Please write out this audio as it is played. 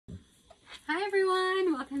Hi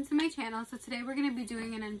everyone, welcome to my channel. So today we're going to be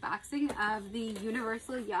doing an unboxing of the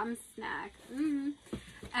Universal Yum snack.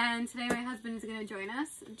 And today my husband is going to join us,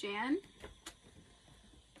 Jan.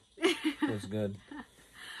 Feels good.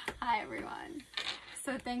 Hi everyone.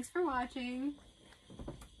 So thanks for watching.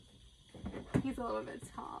 He's a little bit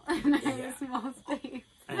tall and I have a small space.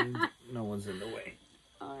 And no one's in the way.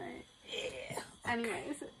 Alright. Yeah.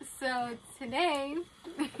 Anyways, so today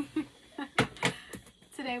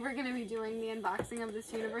we're going to be doing the unboxing of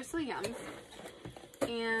this Universal Yums.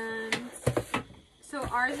 And so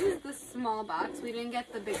ours is the small box. We didn't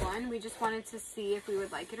get the big one. We just wanted to see if we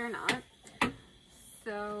would like it or not.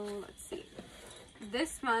 So let's see.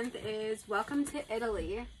 This month is Welcome to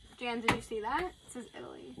Italy. Jan, did you see that? It says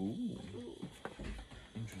Italy. Ooh.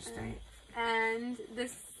 Interesting. Right. And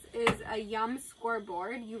this is a Yum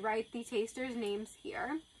scoreboard. You write the tasters' names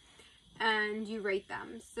here and you rate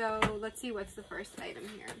them. So let's see what's the first item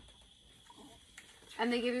here.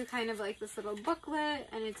 And they give you kind of like this little booklet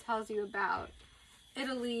and it tells you about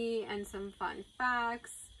Italy and some fun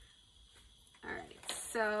facts. Alright,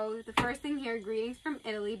 so the first thing here, greetings from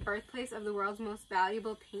Italy, birthplace of the world's most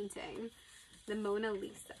valuable painting, the Mona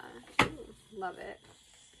Lisa. Ooh, love it.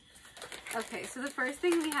 Okay, so the first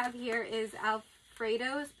thing we have here is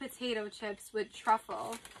Alfredo's potato chips with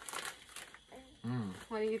truffle.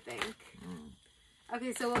 What do you think?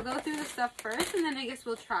 Okay, so we'll go through the stuff first and then I guess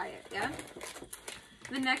we'll try it, yeah?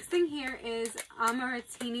 The next thing here is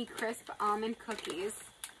Amarettini crisp almond cookies.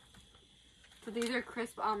 So these are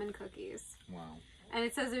crisp almond cookies. Wow. And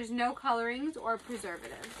it says there's no colorings or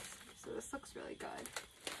preservatives. So this looks really good.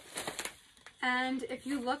 And if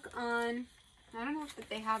you look on, I don't know if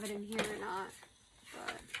they have it in here or not,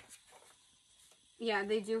 but yeah,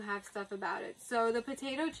 they do have stuff about it. So the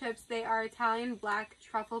potato chips, they are Italian black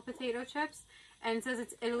truffle potato chips. And it says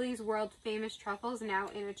it's Italy's world famous truffles now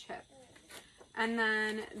in a chip. And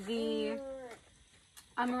then the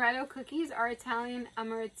amaretto cookies are Italian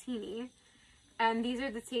amarettini. And these are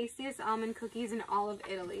the tastiest almond cookies in all of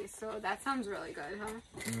Italy. So that sounds really good, huh?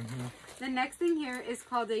 The next thing here is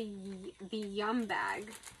called the Yum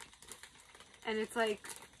bag. And it's like,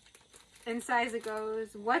 inside it goes,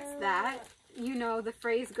 what's that? You know, the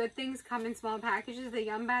phrase, good things come in small packages. The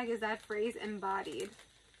Yum bag is that phrase embodied.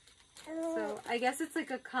 So I guess it's like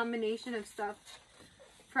a combination of stuff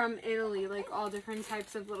from Italy, like all different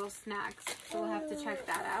types of little snacks. So we'll have to check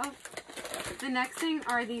that out. The next thing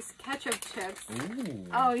are these ketchup chips. Ooh.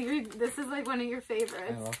 Oh, this is like one of your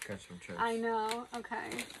favorites. I love ketchup chips. I know.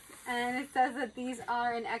 Okay. And it says that these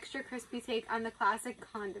are an extra crispy take on the classic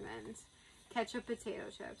condiment. Ketchup potato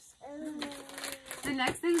chips. The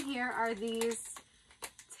next thing here are these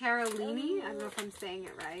Taralini. I don't know if I'm saying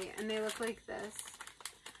it right. And they look like this.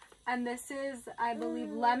 And this is, I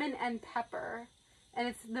believe, lemon and pepper. And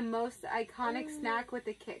it's the most iconic snack with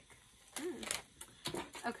a kick.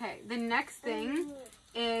 Okay, the next thing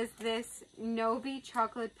is this Novi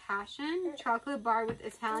Chocolate Passion chocolate bar with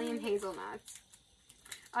Italian hazelnuts.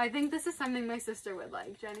 I think this is something my sister would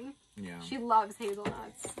like, Jenny. Yeah. She loves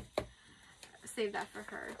hazelnuts. Save that for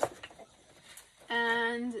her.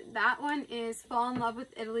 And that one is Fall in Love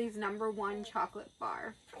with Italy's #1 chocolate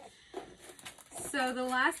bar. So the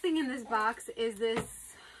last thing in this box is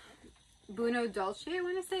this Buono Dolce, I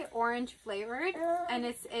want to say, orange flavored. And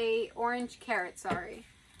it's a orange carrot, sorry.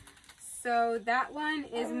 So that one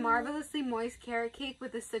is marvelously moist carrot cake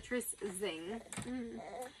with a citrus zing.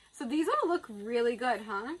 So these all look really good,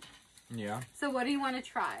 huh? Yeah. So what do you want to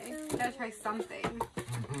try? You gotta try something.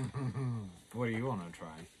 What do you want to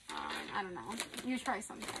try? I don't know. You try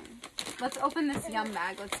something. Let's open this Yum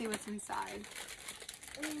bag. Let's see what's inside.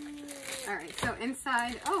 Alright, so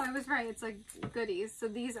inside, oh, I was right. It's like goodies. So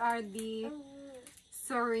these are the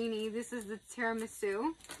Sorini. This is the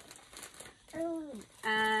tiramisu.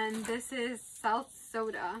 And this is salt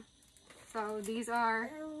soda. So these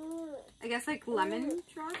are, I guess, like lemon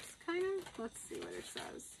drops, kind of. Let's see what it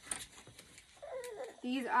says.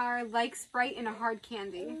 These are like Sprite in a hard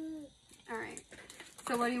candy. Alright.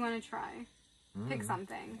 So what do you want to try? Pick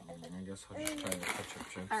something. I guess I'll just try the ketchup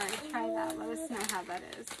chips. Alright, try that. Let us know how that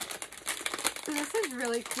is. So this is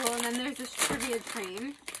really cool. And then there's this trivia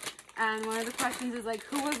train. And one of the questions is like,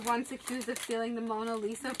 who was once accused of stealing the Mona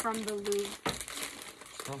Lisa from the Louvre?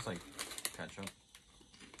 Smells like ketchup.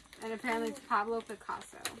 And apparently it's Pablo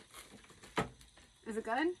Picasso. Is it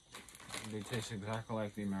good? They taste exactly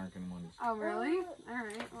like the American ones. Oh, really?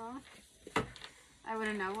 Alright, well, I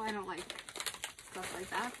wouldn't know. I don't like stuff like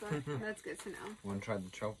that, but that's good to know. Want to try the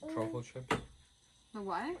truffle chips? The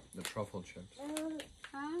what? The truffle chips.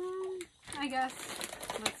 I guess.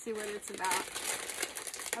 Let's see what it's about.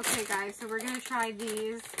 Okay, guys, so we're gonna try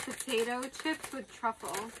these potato chips with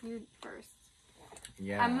truffle. You first.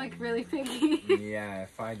 Yeah. I'm like really picky. Yeah,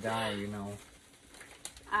 if I die, you know.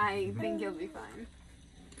 I think you'll be fine.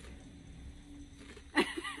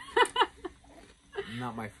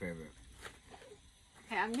 Not my favorite.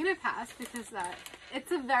 Okay, I'm gonna pass because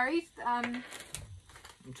it's a very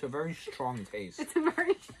It's a very strong taste. it's a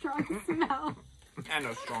very strong smell. And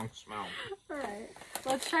a strong smell. Alright.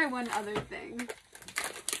 Let's try one other thing.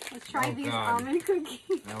 Let's try Oh, these God. almond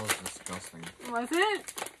cookies. That was disgusting. Was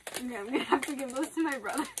it? Okay, I'm gonna have to give those to my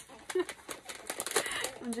brother.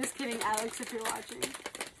 I'm just kidding, Alex, if you're watching.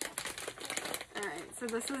 Alright, so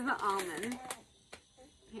this is the almond.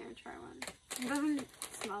 Here, try one. It doesn't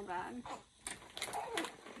smell bad.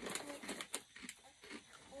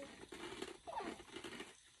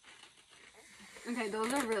 Okay,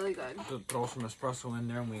 those are really good. Just throw some espresso in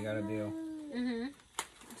there and we got a deal.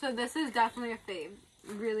 So this is definitely a fave.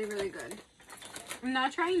 Really, really good. I'm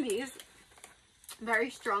not trying these. Very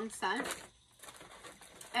strong scent.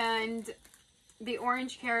 And the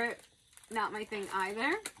orange carrot, not my thing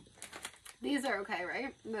either. These are okay,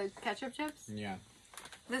 right? The ketchup chips? Yeah.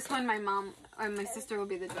 This one, my mom and my sister will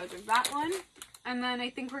be the judge of that one. And then I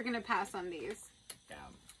think we're going to pass on these. Yeah.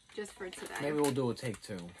 Just for today. Maybe we'll do a take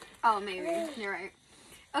two. Oh, maybe. You're right.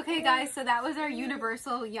 Okay, guys, so that was our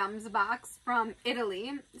Universal Yums box from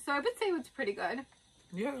Italy. So I would say it was pretty good.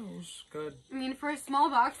 Yeah, it was good. I mean, for a small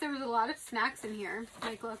box, there was a lot of snacks in here.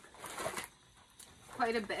 Like, look.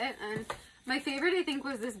 Quite a bit. And my favorite, I think,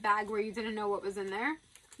 was this bag where you didn't know what was in there.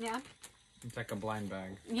 Yeah? It's like a blind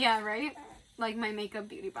bag. Yeah, right? Like my makeup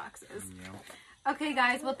beauty boxes. Yeah. Okay,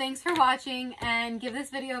 guys. Well, thanks for watching. And give this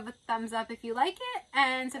video a thumbs up if you like it.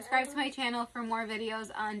 And subscribe to my channel for more videos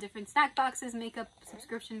on different snack boxes, makeup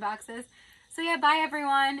subscription boxes. So, yeah, bye,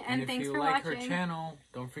 everyone. And thanks for watching. If you like her channel,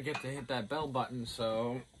 don't forget to hit that bell button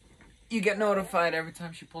so you get notified every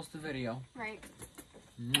time she posts a video. Right.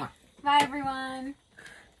 Mwah. Bye, everyone.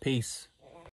 Peace.